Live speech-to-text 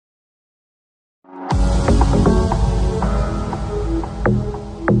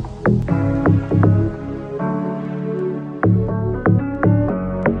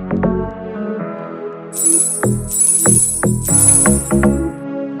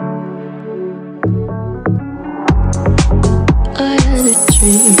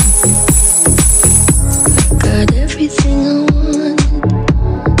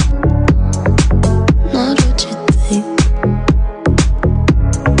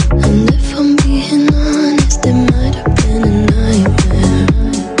And if I'm being honest, it might have been a nightmare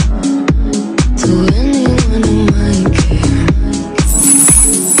to anyone who might care.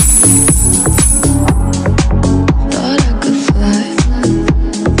 Thought I could fly,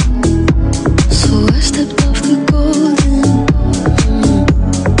 so I stepped off the golden.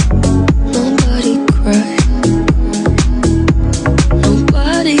 Nobody cried,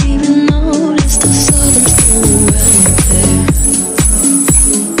 nobody even noticed. I saw them standing right there.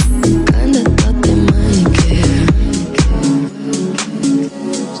 Kinda thought they might care.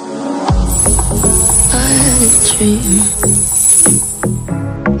 I had a dream,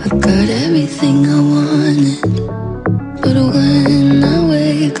 I got everything I wanted, but when I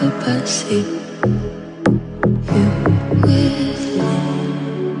wake up I see you with me.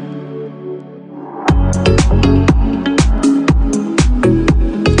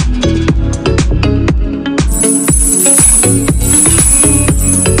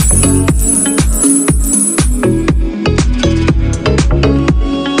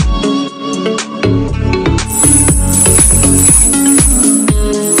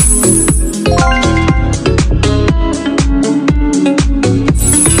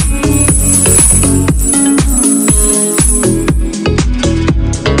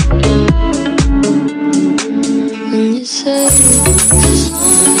 And you say, as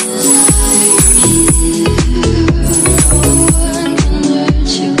long as I'm here, no one can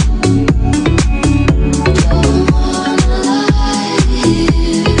hurt you. Don't wanna lie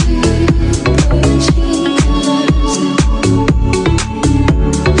here, but you can learn to.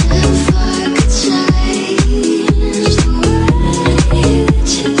 If I could change the way that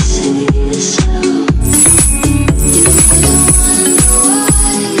you see yourself, you wouldn't wonder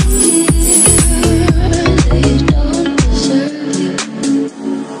why they don't deserve you.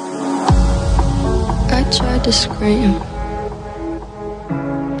 I tried to scream,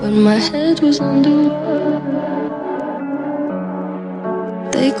 but my head was underwater.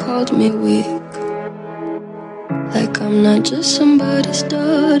 They called me weak, like I'm not just somebody's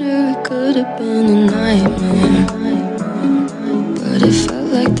daughter. It could have been a nightmare, but it felt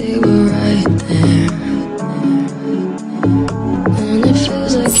like they were right there. And it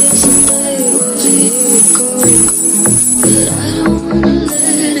feels like yesterday was a year ago, but I don't wanna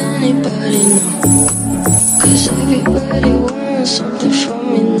let anybody know, 'cause everybody wants something from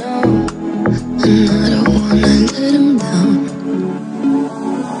me now, and I don't wanna let them down.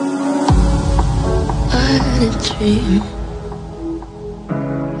 I had a dream,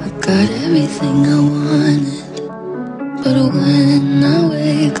 I got everything I wanted, but when I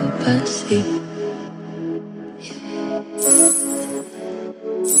wake up I see you.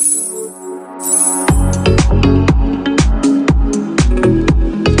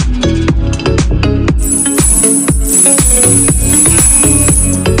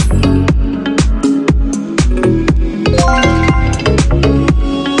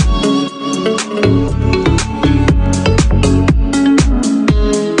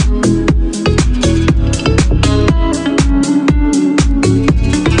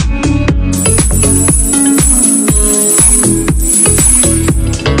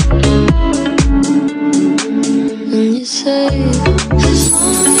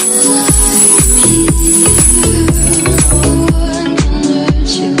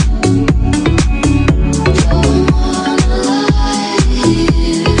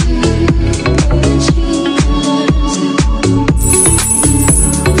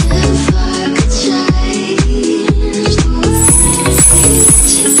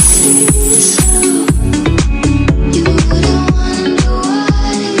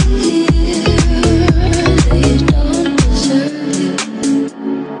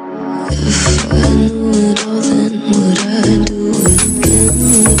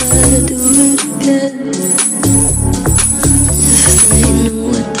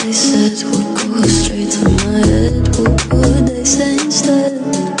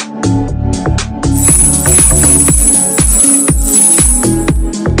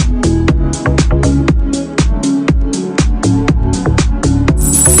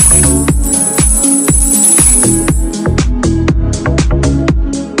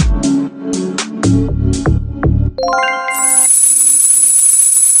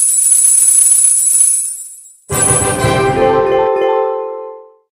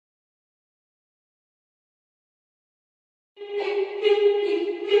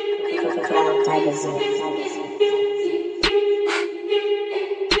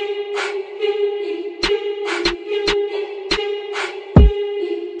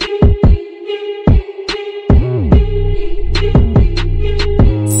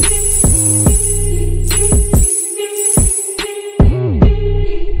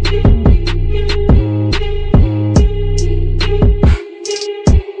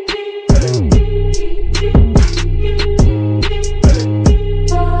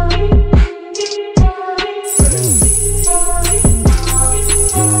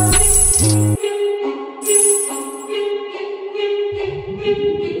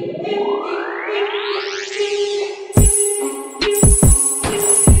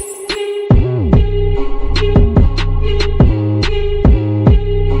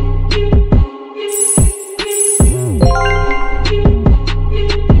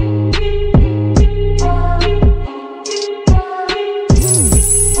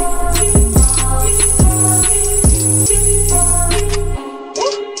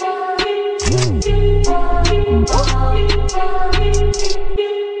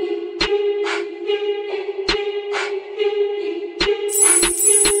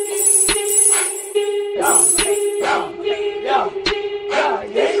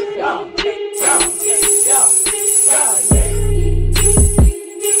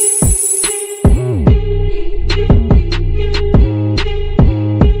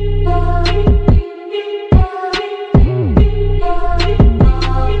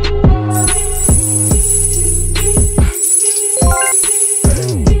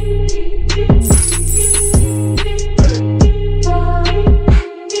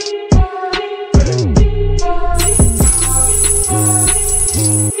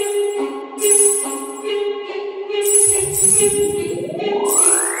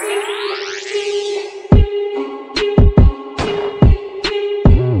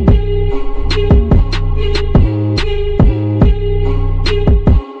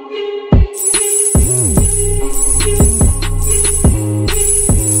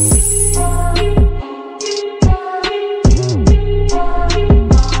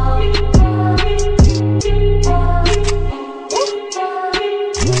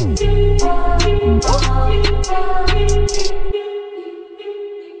 I'll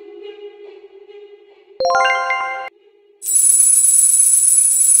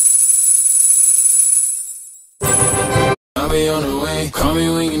be on the way. Call me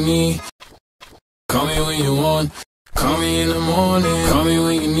when you need. Call me when you want. Call me in the morning. Call me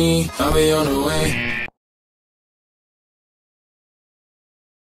when you need. I'll be on the way.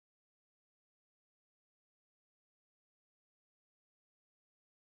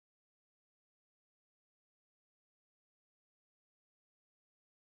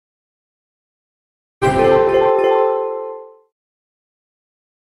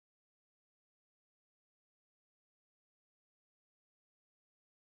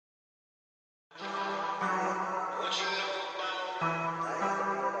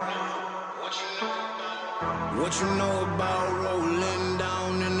 What you know about rolling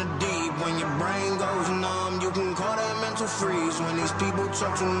down in the deep? When your brain goes numb, you can call that mental freeze. When these people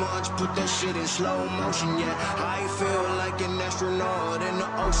talk too much, put that shit in slow motion. Yeah, I feel like an astronaut in the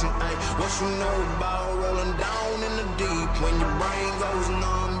ocean. Ay, what you know about rolling down in the deep? When your brain goes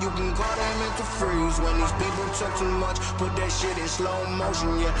numb, you can call that mental freeze. When these people talk too much, put that shit in slow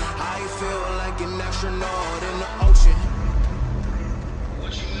motion. Yeah, I feel like an astronaut in the ocean.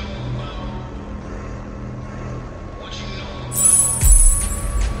 What you know about?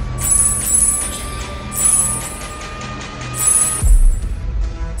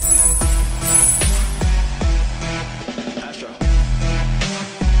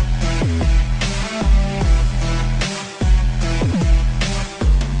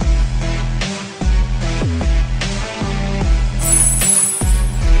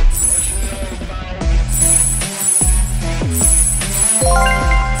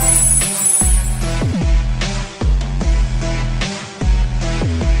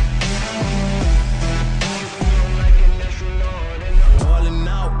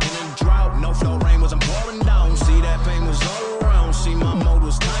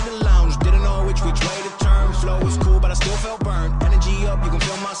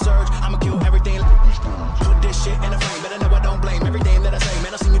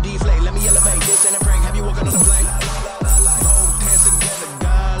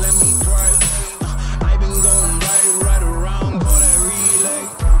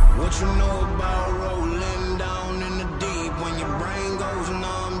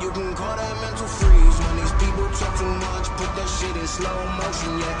 Slow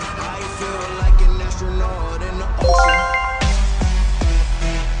motion, yeah, I feel like an astronaut in the ocean.